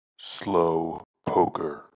Slow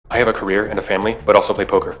poker. I have a career and a family, but also play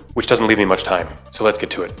poker, which doesn't leave me much time. So let's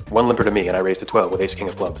get to it. One limper to me, and I raised to 12 with ace king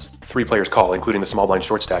of clubs. 3 players call, including the small blind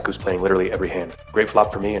short stack who's playing literally every hand. Great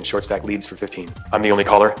flop for me, and short stack leads for 15. I'm the only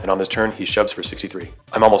caller, and on this turn, he shoves for 63.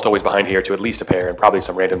 I'm almost always behind here to at least a pair, and probably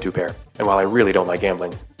some random 2-pair. And while I really don't like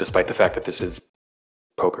gambling, despite the fact that this is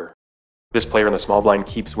poker, this player in the small blind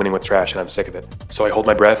keeps winning with trash, and I'm sick of it. So I hold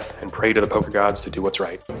my breath and pray to the poker gods to do what's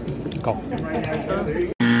right. Call.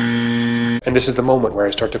 And this is the moment where I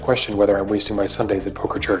start to question whether I'm wasting my Sundays at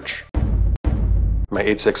poker church. My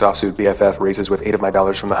 8-6 offsuit BFF raises with 8 of my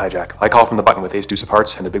dollars from the hijack. I call from the button with ace deuce of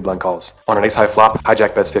hearts, and the big blind calls. On an ace high flop,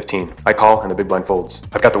 hijack bets 15. I call, and the big blind folds.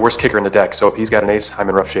 I've got the worst kicker in the deck, so if he's got an ace, I'm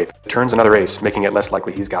in rough shape. Turns another ace, making it less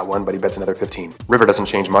likely he's got one, but he bets another 15. River doesn't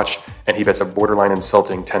change much, and he bets a borderline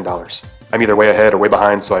insulting $10. I'm either way ahead or way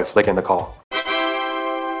behind, so I flick in the call.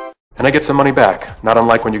 And I get some money back, not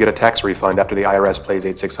unlike when you get a tax refund after the IRS plays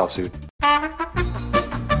 8-6 offsuit.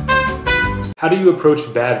 How do you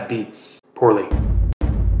approach bad beats? Poorly.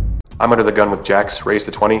 I'm under the gun with jacks, raise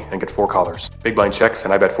to 20, and get 4 callers. Big blind checks,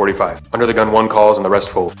 and I bet 45. Under the gun 1 calls, and the rest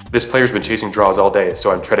fold. This player's been chasing draws all day, so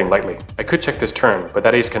I'm treading lightly. I could check this turn, but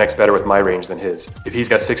that ace connects better with my range than his. If he's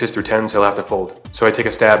got 6s through 10s, he'll have to fold. So I take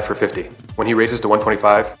a stab for 50. When he raises to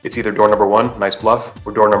 125, it's either door number 1, nice bluff,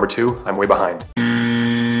 or door number 2, I'm way behind.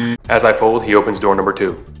 As I fold, he opens door number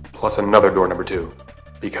 2, plus another door number 2,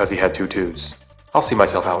 because he had 2 2s. I'll see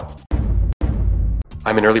myself out.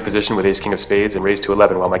 I'm in early position with ace king of spades and raise to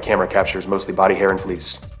 11 while my camera captures mostly body hair and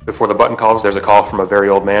fleece. Before the button calls, there's a call from a very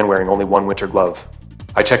old man wearing only 1 winter glove.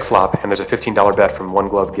 I check flop, and there's a $15 bet from 1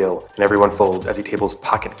 glove Gil, and everyone folds as he tables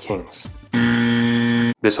pocket kings.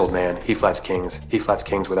 This old man, he flats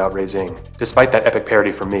kings without raising. Despite that epic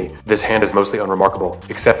parody from me, this hand is mostly unremarkable,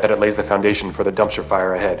 except that it lays the foundation for the dumpster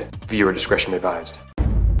fire ahead. Viewer discretion advised.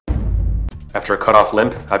 After a cutoff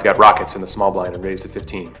limp, I've got rockets in the small blind and raised to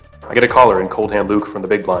 15. I get a caller in cold hand Luke from the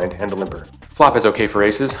big blind and a limper. Flop is okay for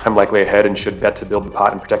aces, I'm likely ahead and should bet to build the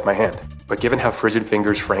pot and protect my hand. But given how frigid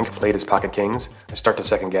fingers Frank played his pocket kings, I start to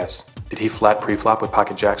second guess. Did he flat pre-flop with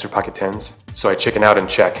pocket jacks or pocket 10s? So I chicken out and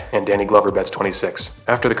check, and Danny Glover bets 26.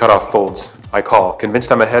 After the cutoff folds, I call,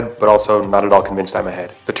 convinced I'm ahead, but also not at all convinced I'm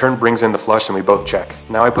ahead. The turn brings in the flush and we both check.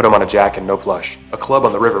 Now I put him on a jack and no flush. A club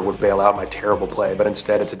on the river would bail out my terrible play, but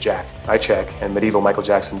instead it's a jack. I check, and medieval Michael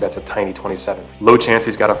Jackson bets a tiny 27. Low chance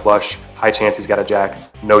he's got a flush, high chance he's got a jack,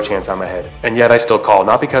 no chance I'm ahead. And yet I still call,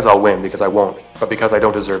 not because I'll win, because I won't, but because I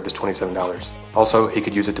don't deserve this $27. Also, he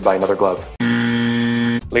could use it to buy another glove.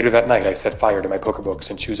 Later that night, I set fire to my poker books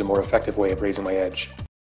and choose a more effective way of raising my edge.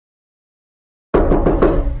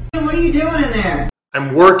 What are you doing in there?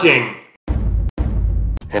 I'm working!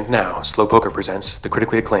 And now, Slow Poker presents the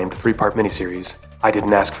critically acclaimed 3-part miniseries, I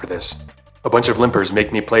Didn't Ask for This. A bunch of limpers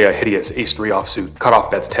make me play a hideous ace-3 offsuit. Cutoff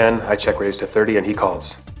bets 10, I check raise to 30, and he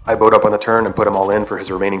calls. I boat up on the turn and put him all in for his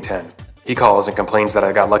remaining 10. He calls and complains that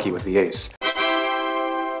I got lucky with the ace.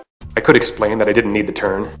 I could explain that I didn't need the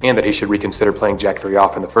turn, and that he should reconsider playing Jack 3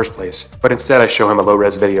 off in the first place, but instead I show him a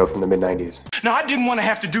low-res video from the mid-90s. Now, I didn't want to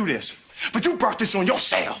have to do this, but you brought this on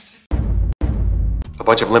yourself. A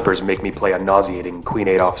bunch of limpers make me play a nauseating Queen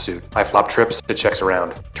 8 offsuit. I flop trips, it checks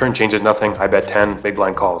around. Turn changes nothing, I bet 10, big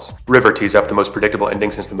blind calls. River tees up the most predictable ending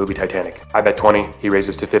since the movie Titanic. I bet 20, he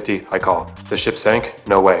raises to 50, I call. The ship sank?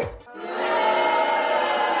 No way.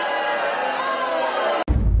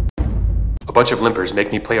 A bunch of limpers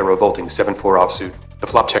make me play a revolting 7-4 offsuit. The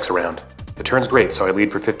flop checks around. The turn's great, so I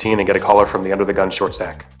lead for 15 and get a caller from the under-the-gun short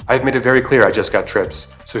stack. I've made it very clear I just got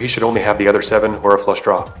trips, so he should only have the other 7 or a flush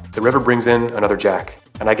draw. The river brings in another jack,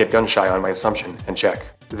 and I get gun-shy on my assumption and check.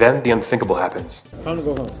 Then the unthinkable happens. Time to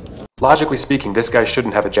go home. Logically speaking, this guy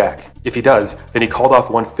shouldn't have a jack. If he does, then he called off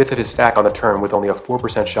 1/5 of his stack on the turn with only a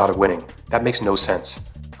 4% shot of winning. That makes no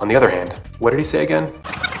sense. On the other hand, what did he say again?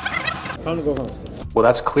 Time to go home. Well,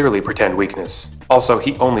 that's clearly pretend weakness. Also,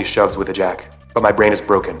 he only shoves with a jack. But my brain is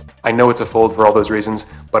broken. I know it's a fold for all those reasons,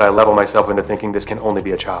 but I level myself into thinking this can only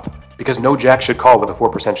be a chop. Because no jack should call with a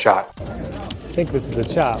 4% shot. I think this is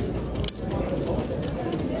a chop.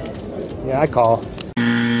 Yeah, I call.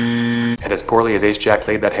 And as poorly as ace-jack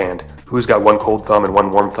played that hand, who's got 1 cold thumb and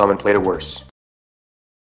 1 warm thumb and played it worse?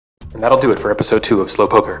 And that'll do it for episode 2 of Slow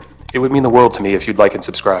Poker. It would mean the world to me if you'd like and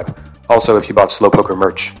subscribe. Also, if you bought Slow Poker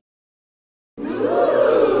merch.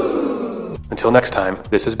 Until next time,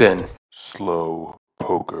 this has been Slow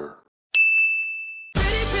poker.